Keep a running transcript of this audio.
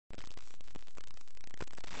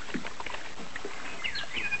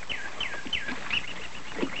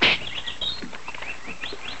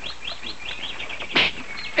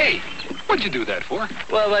What'd you do that for?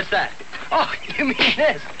 Well, what's that? Oh, you mean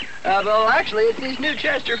this? Well, actually, it's these new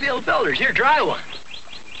Chesterfield filters. Here, try one.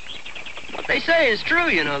 What they say is true,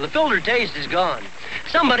 you know. The filter taste is gone.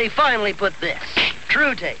 Somebody finally put this,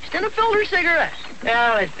 true taste, in a filter cigarette.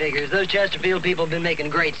 Well, it figures. Those Chesterfield people have been making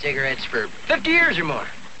great cigarettes for 50 years or more.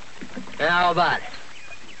 How about it?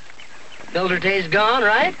 Filter taste gone,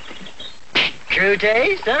 right? True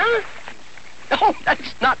taste, huh? Oh,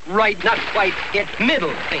 that's not right, not quite. Get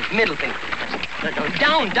middle finger. No,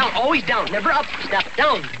 down, always down, never up, snap,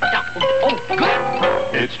 down. Oh,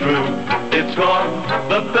 good. It's true, it's gone,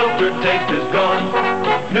 the filter taste is gone.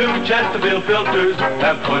 New Chesterfield filters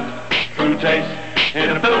have put true taste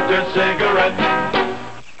in a filter cigarette.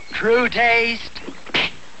 True taste,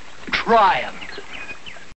 try 'em.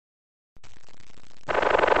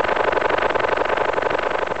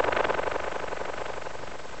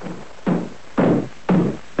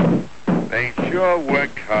 They sure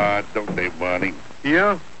work hard, don't they, Barney?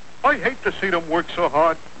 Yeah? I hate to see them work so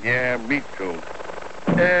hard. Yeah, me too.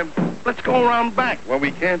 Let's go around back where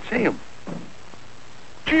we can't see them.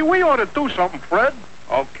 Gee, we ought to do something, Fred.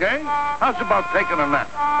 Okay? How's about taking a nap?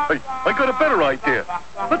 Hey, I got a better idea.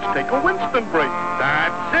 Let's take a Winston break.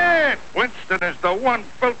 That's it! Winston is the one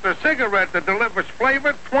filter cigarette that delivers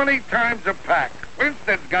flavor 20 times a pack.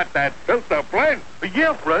 Winston's got that filter blend.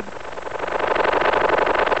 Yeah, Fred.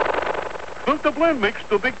 Filter blend makes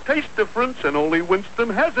the big taste difference, and only Winston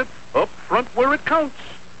has it up front where it counts.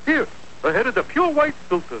 Here, ahead of the pure white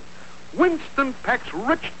filter. Winston packs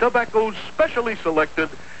rich tobaccos specially selected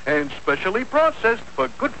and specially processed for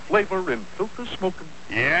good flavor in filter smoking.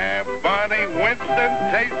 Yeah, Barney,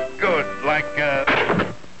 Winston tastes good, like a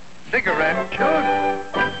cigarette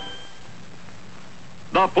should.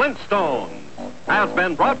 The Flintstones has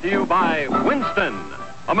been brought to you by Winston,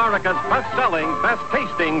 America's best-selling,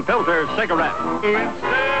 best-tasting filter cigarette.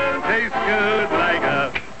 Winston tastes good like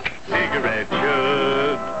a cigarette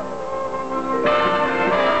should.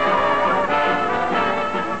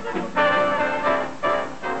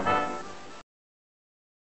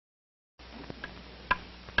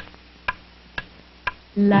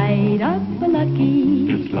 Light up a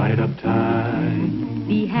lucky. It's light up time.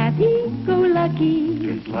 Be happy, go lucky.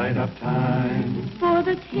 It's light up time. For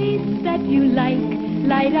the taste that you like,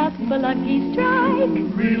 light up a lucky strike.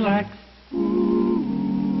 Relax.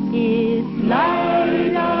 It's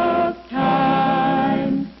light up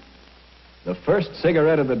time. The first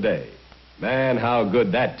cigarette of the day. Man, how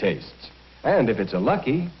good that tastes. And if it's a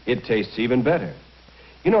Lucky, it tastes even better.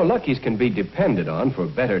 You know, Luckies can be depended on for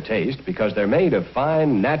better taste because they're made of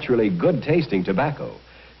fine, naturally good-tasting tobacco.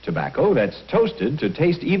 Tobacco that's toasted to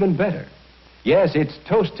taste even better. Yes, it's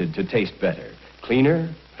toasted to taste better. Cleaner,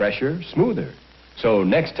 fresher, smoother. So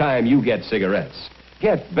next time you get cigarettes,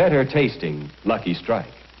 get better-tasting Lucky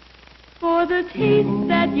Strike. For the taste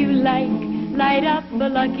that you like, light up a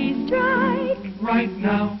lucky strike. Right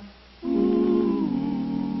now.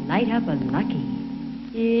 Light up a lucky.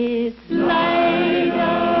 It's light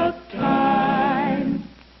up time.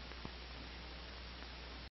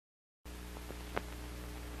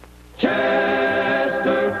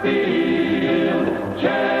 Chesterfield,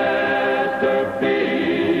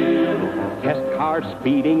 Chesterfield. Test cars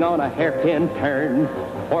speeding on a hairpin turn.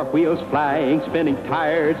 Fork wheels flying, spinning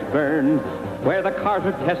tires burn. Where the cars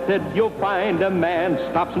are tested, you'll find a man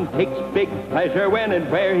stops and takes big pleasure when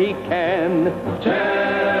and where he can.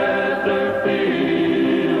 Chesterfield.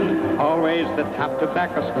 Always the top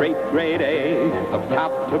tobacco, straight grade A of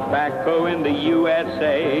top tobacco in the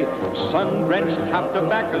USA. Sun-drenched top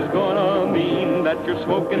tobacco's gonna mean that you're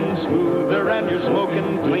smoking smoother and you're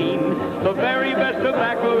smoking clean. The very best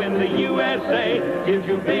tobacco in the USA gives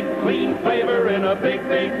you big, clean flavor in a big,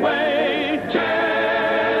 big way.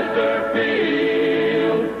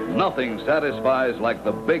 Chesterfield. Nothing satisfies like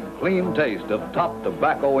the big, clean taste of top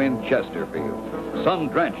tobacco in Chesterfield.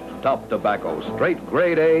 Sun-drenched top tobacco, straight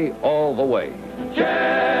grade A all the way.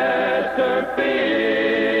 Chesterfield.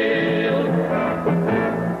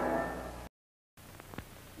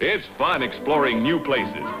 It's fun exploring new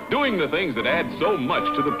places, doing the things that add so much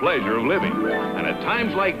to the pleasure of living. And at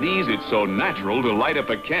times like these, it's so natural to light up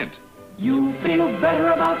a Kent. You feel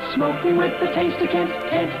better about smoking with the taste of Kent.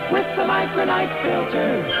 Kent with the micronite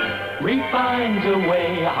filter. Refines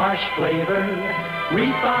away a harsh flavor.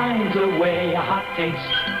 Refines away a hot taste.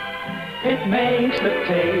 It makes the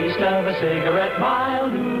taste of a cigarette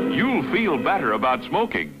mild. You'll feel better about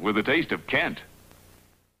smoking with the taste of Kent.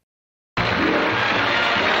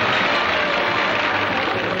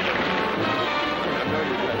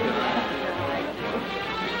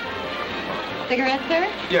 Cigarette, sir?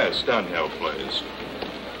 Yes, down here, please.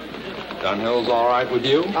 Dunhill's all right with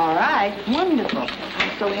you? All right. Wonderful.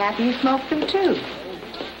 I'm so happy you smoked them, too.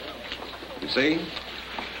 You see?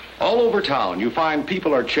 All over town, you find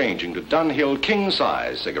people are changing to Dunhill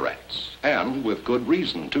king-size cigarettes. And with good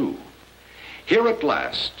reason, too. Here at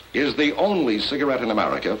last is the only cigarette in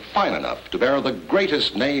America fine enough to bear the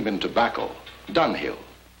greatest name in tobacco, Dunhill.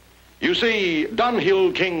 You see,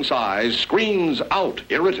 Dunhill King Size screens out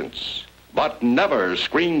irritants, but never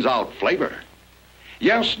screens out flavor.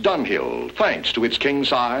 Yes, Dunhill, thanks to its king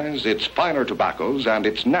size, its finer tobaccos, and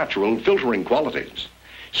its natural filtering qualities,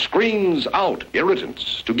 screens out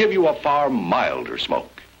irritants to give you a far milder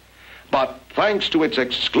smoke. But thanks to its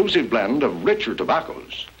exclusive blend of richer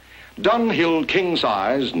tobaccos, Dunhill King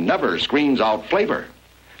Size never screens out flavor,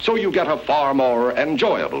 so you get a far more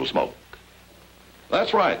enjoyable smoke.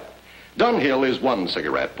 That's right. Dunhill is one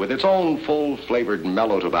cigarette with its own full-flavored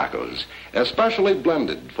mellow tobaccos, especially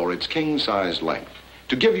blended for its king-size length,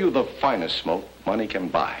 to give you the finest smoke money can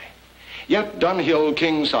buy. Yet Dunhill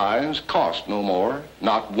King Size cost no more,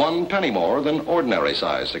 not 1 penny more than ordinary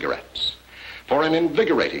size cigarettes. For an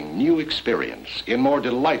invigorating new experience in more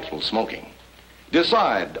delightful smoking,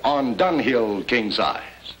 decide on Dunhill King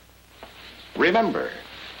Size. Remember,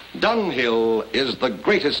 Dunhill is the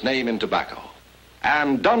greatest name in tobacco.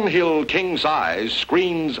 And Dunhill King Size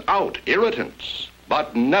screens out irritants,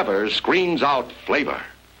 but never screens out flavor.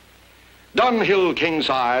 Dunhill King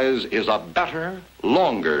Size is a better,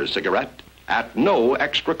 longer cigarette at no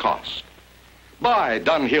extra cost. Buy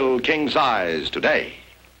Dunhill King Size today.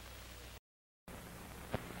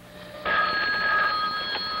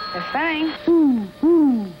 The thing?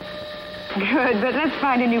 Good, but let's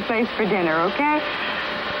find a new place for dinner, okay?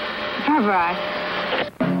 Bye-bye.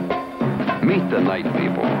 Meet the night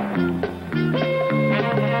people.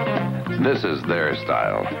 This is their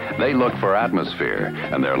style. They look for atmosphere,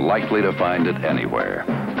 and they're likely to find it anywhere.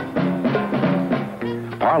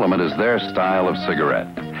 Parliament is their style of cigarette.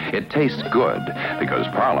 It tastes good because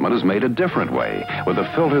Parliament is made a different way, with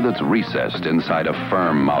a filter that's recessed inside a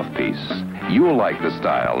firm mouthpiece. You'll like the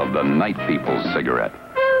style of the night people's cigarette.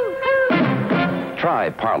 Try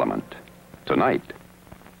Parliament tonight.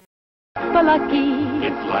 For lucky.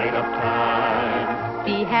 It's light up time.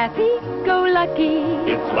 Be happy, go lucky.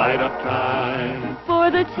 It's light up time. For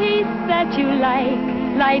the taste that you like,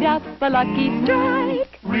 light up a Lucky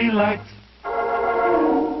Strike. Relax.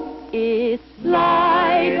 It's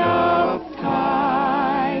light up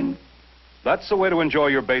time. That's the way to enjoy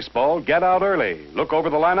your baseball. Get out early, look over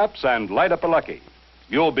the lineups, and light up a Lucky.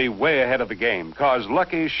 You'll be way ahead of the game, 'cause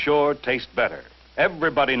Lucky's sure taste better.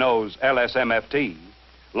 Everybody knows LSMFT.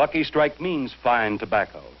 Lucky Strike means fine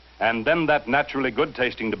tobacco. And then that naturally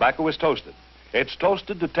good-tasting tobacco is toasted. It's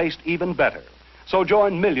toasted to taste even better. So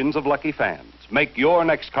join millions of Lucky fans. Make your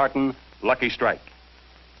next carton Lucky Strike.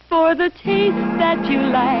 For the taste that you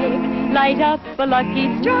like, light up a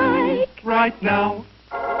Lucky Strike. Right now.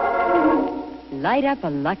 Light up a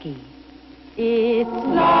Lucky. It's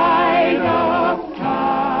light up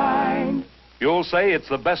time. You'll say it's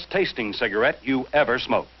the best tasting cigarette you ever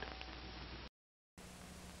smoked.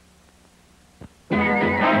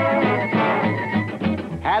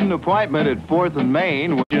 Had an appointment at 4th and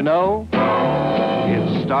Main, would you know?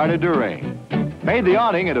 It started to rain. Made the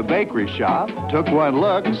awning at a bakery shop, took one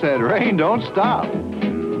look, said, rain don't stop.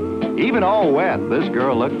 Even all wet, this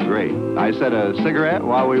girl looked great. I said, a cigarette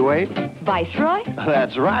while we wait? Viceroy?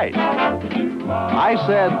 That's right. I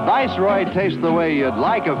said, Viceroy tastes the way you'd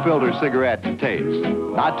like a filter cigarette to taste.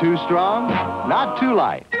 Not too strong, not too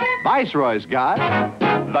light. Viceroy's got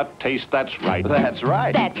that taste that's right. That's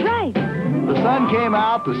right. That's right. The sun came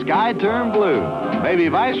out, the sky turned blue. Maybe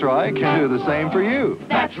Viceroy can do the same for you.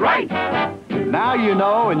 That's right. Now you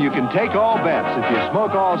know, and you can take all bets. If you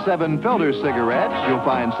smoke all 7 filter cigarettes, you'll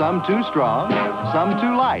find some too strong, some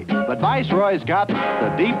too light. But Viceroy's got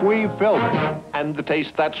the deep weave filter. And the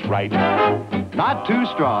taste that's right. Not too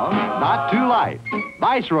strong, not too light.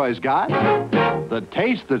 Viceroy's got the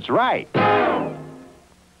taste that's right.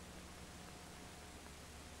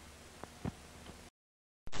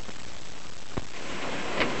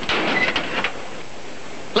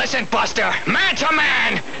 Listen, Buster, man to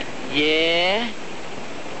man. Yeah?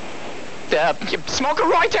 You smoke a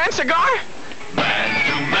Roy-Tan cigar? Man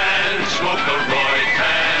to man, smoke a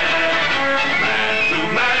Roy-Tan. Man to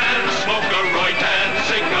man, smoke a Roy-Tan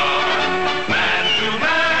cigar. Man to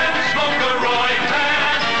man, smoke a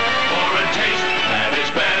Roy-Tan. For a taste that is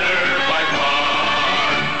better by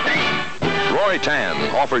far.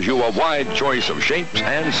 Roy-Tan offers you a wide choice of shapes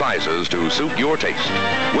and sizes to suit your taste.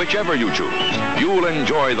 Whichever you choose, you'll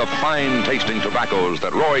enjoy the fine-tasting tobaccos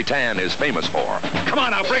that Roy-Tan is famous for. Come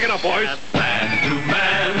on now, bring it up, boys. Man to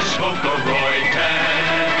man, smoke a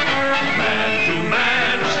Roy-Tan. Man to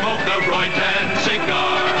man, smoke a Roy-Tan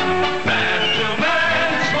cigar. Man to man,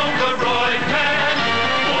 smoke a Roy-Tan.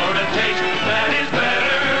 For a taste that is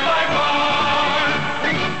better by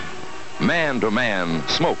far. Man to man,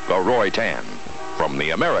 smoke a Roy-Tan from the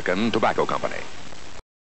American Tobacco Company.